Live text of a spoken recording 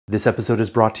This episode is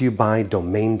brought to you by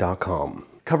Domain.com.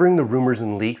 Covering the rumors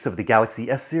and leaks of the Galaxy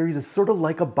S series is sort of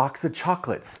like a box of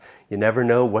chocolates. You never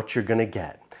know what you're gonna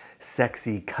get.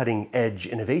 Sexy, cutting-edge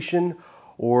innovation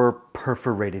or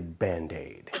perforated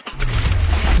Band-Aid.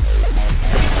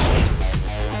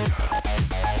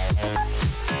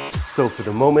 So for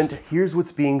the moment, here's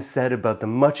what's being said about the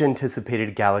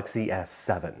much-anticipated Galaxy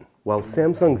S7. While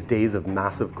Samsung's days of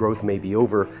massive growth may be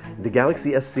over, the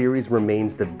Galaxy S series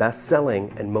remains the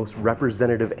best-selling and most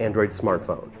representative Android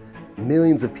smartphone.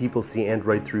 Millions of people see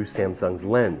Android through Samsung's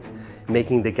lens,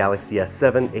 making the Galaxy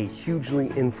S7 a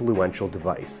hugely influential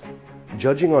device.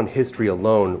 Judging on history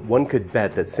alone, one could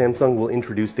bet that Samsung will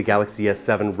introduce the Galaxy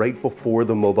S7 right before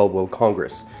the Mobile World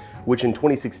Congress, which in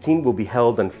 2016 will be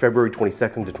held on February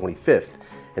 22nd to 25th.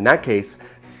 In that case,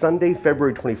 Sunday,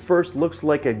 February 21st looks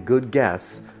like a good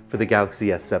guess for the Galaxy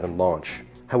S7 launch.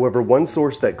 However, one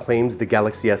source that claims the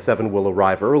Galaxy S7 will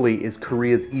arrive early is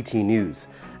Korea's ET News,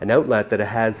 an outlet that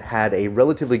has had a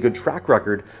relatively good track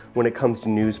record when it comes to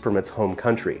news from its home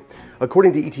country.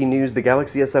 According to ET News, the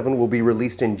Galaxy S7 will be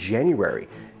released in January.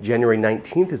 January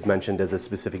 19th is mentioned as a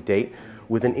specific date,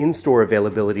 with an in-store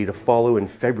availability to follow in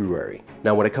February.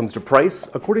 Now, when it comes to price,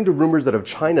 according to rumors out of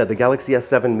China, the Galaxy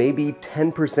S7 may be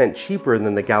 10% cheaper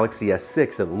than the Galaxy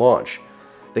S6 at launch.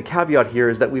 The caveat here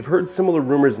is that we've heard similar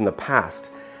rumors in the past,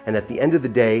 and at the end of the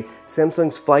day,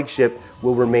 Samsung's flagship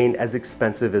will remain as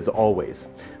expensive as always.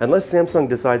 Unless Samsung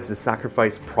decides to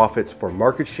sacrifice profits for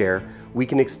market share, we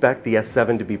can expect the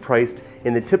S7 to be priced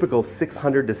in the typical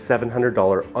 $600 to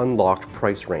 $700 unlocked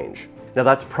price range. Now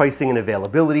that's pricing and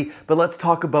availability, but let's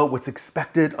talk about what's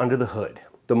expected under the hood.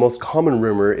 The most common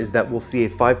rumor is that we'll see a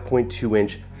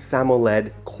 5.2-inch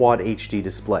AMOLED Quad HD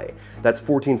display. That's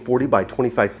 1440 by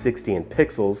 2560 in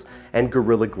pixels and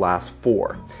Gorilla Glass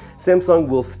 4. Samsung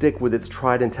will stick with its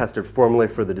tried and tested formula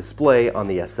for the display on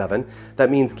the S7.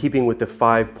 That means keeping with the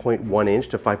 5.1-inch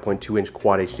to 5.2-inch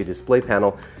Quad HD display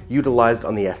panel utilized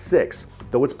on the S6,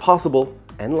 though it's possible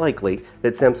and likely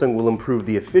that Samsung will improve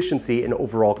the efficiency and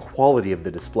overall quality of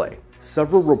the display.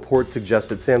 Several reports suggest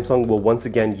that Samsung will once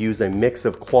again use a mix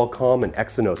of Qualcomm and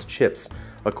Exynos chips.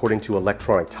 According to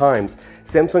Electronic Times,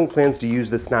 Samsung plans to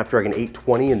use the Snapdragon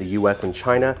 820 in the US and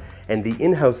China and the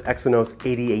in-house Exynos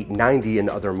 8890 in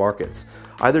other markets.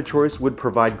 Either choice would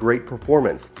provide great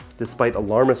performance, despite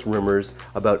alarmist rumors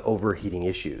about overheating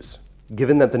issues.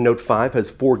 Given that the Note 5 has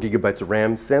 4 GB of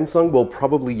RAM, Samsung will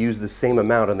probably use the same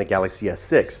amount on the Galaxy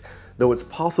S6, though it's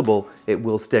possible it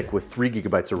will stick with 3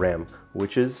 GB of RAM,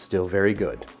 which is still very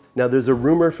good. Now, there's a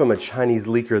rumor from a Chinese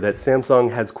leaker that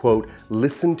Samsung has, quote,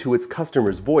 listened to its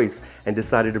customer's voice and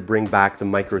decided to bring back the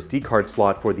microSD card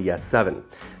slot for the S7.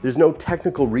 There's no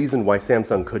technical reason why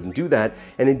Samsung couldn't do that,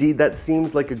 and indeed that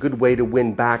seems like a good way to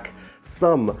win back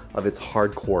some of its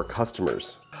hardcore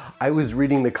customers. I was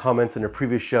reading the comments in a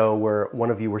previous show where one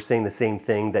of you were saying the same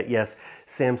thing, that yes,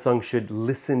 Samsung should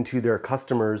listen to their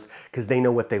customers because they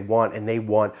know what they want and they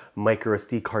want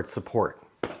microSD card support.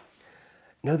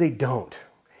 No, they don't.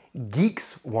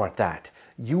 Geeks want that.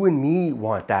 You and me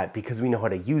want that because we know how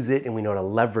to use it and we know how to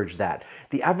leverage that.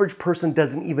 The average person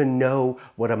doesn't even know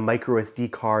what a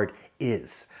microSD card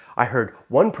is. I heard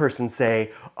one person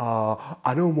say,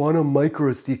 I don't want a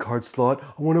microSD card slot,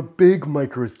 I want a big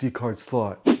microSD card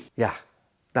slot. Yeah,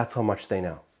 that's how much they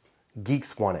know.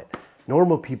 Geeks want it.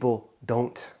 Normal people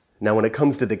don't. Now, when it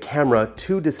comes to the camera,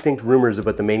 two distinct rumors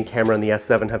about the main camera on the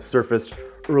S7 have surfaced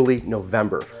early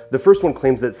November. The first one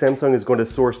claims that Samsung is going to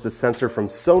source the sensor from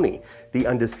Sony, the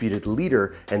undisputed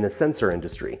leader in the sensor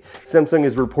industry. Samsung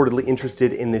is reportedly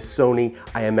interested in the Sony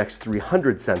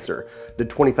IMX300 sensor, the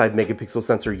 25 megapixel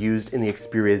sensor used in the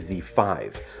Xperia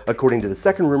Z5. According to the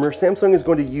second rumor, Samsung is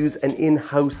going to use an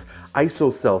in-house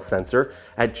ISOCELL sensor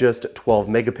at just 12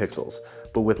 megapixels,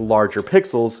 but with larger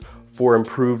pixels for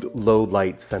improved low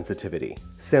light sensitivity.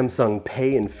 Samsung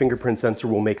Pay and fingerprint sensor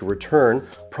will make a return,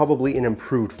 probably in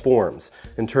improved forms.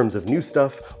 In terms of new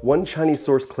stuff, one Chinese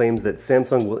source claims that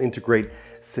Samsung will integrate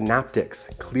Synaptics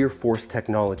Clear Force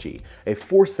technology, a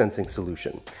force sensing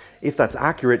solution. If that's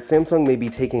accurate, Samsung may be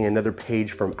taking another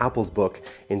page from Apple's book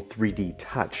in 3D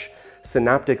Touch.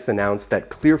 Synaptics announced that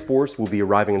Clear Force will be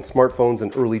arriving in smartphones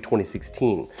in early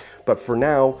 2016. But for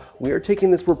now, we are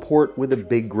taking this report with a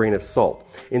big grain of salt.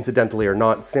 Incidentally or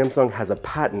not, Samsung has a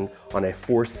patent on a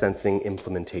force sensing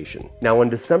implementation. Now, on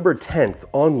December 10th,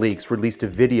 OnLeaks released a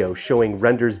video showing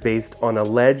renders based on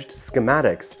alleged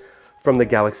schematics from the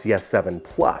Galaxy S7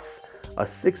 Plus, a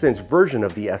 6-inch version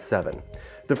of the S7.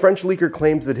 The French leaker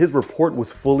claims that his report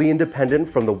was fully independent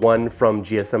from the one from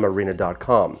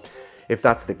gsmarena.com. If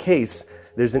that's the case,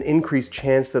 there's an increased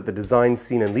chance that the design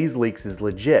seen in these leaks is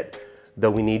legit,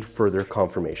 though we need further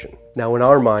confirmation. Now, in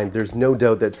our mind, there's no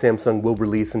doubt that Samsung will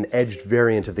release an edged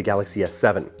variant of the Galaxy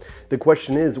S7. The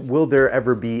question is, will there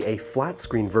ever be a flat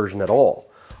screen version at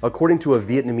all? According to a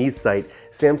Vietnamese site,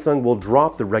 Samsung will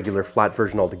drop the regular flat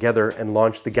version altogether and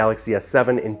launch the Galaxy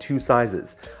S7 in two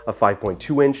sizes, a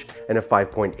 5.2-inch and a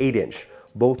 5.8-inch,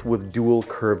 both with dual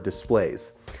curved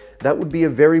displays. That would be a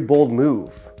very bold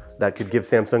move that could give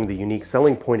Samsung the unique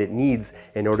selling point it needs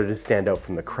in order to stand out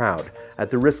from the crowd, at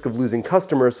the risk of losing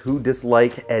customers who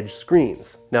dislike edge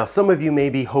screens. Now, some of you may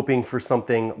be hoping for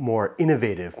something more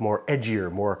innovative, more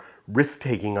edgier, more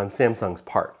risk-taking on Samsung's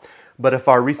part. But if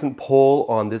our recent poll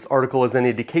on this article is any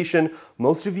indication,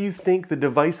 most of you think the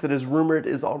device that is rumored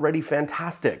is already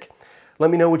fantastic.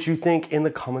 Let me know what you think in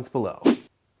the comments below.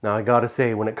 Now, I gotta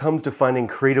say, when it comes to finding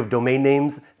creative domain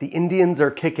names, the Indians are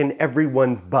kicking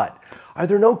everyone's butt. Are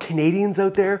there no Canadians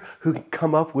out there who can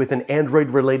come up with an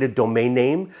Android-related domain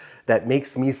name that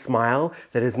makes me smile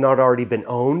that has not already been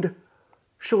owned?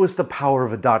 Show us the power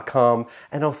of a .com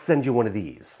and I'll send you one of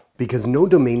these. Because no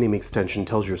domain name extension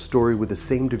tells your story with the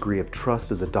same degree of trust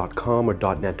as a .com or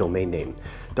 .net domain name.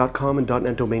 .com and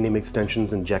 .net domain name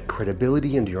extensions inject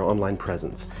credibility into your online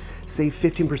presence. Save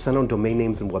 15% on domain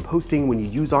names and web hosting when you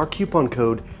use our coupon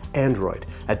code ANDROID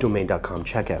at domain.com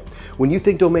checkout. When you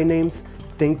think domain names,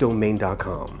 think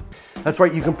domain.com. That's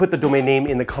right, you can put the domain name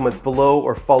in the comments below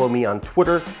or follow me on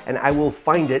Twitter and I will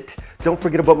find it. Don't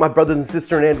forget about my brothers and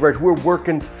sisters in Android who are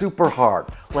working super hard,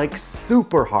 like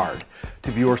super hard,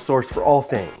 to be your source for all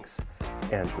things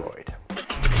Android.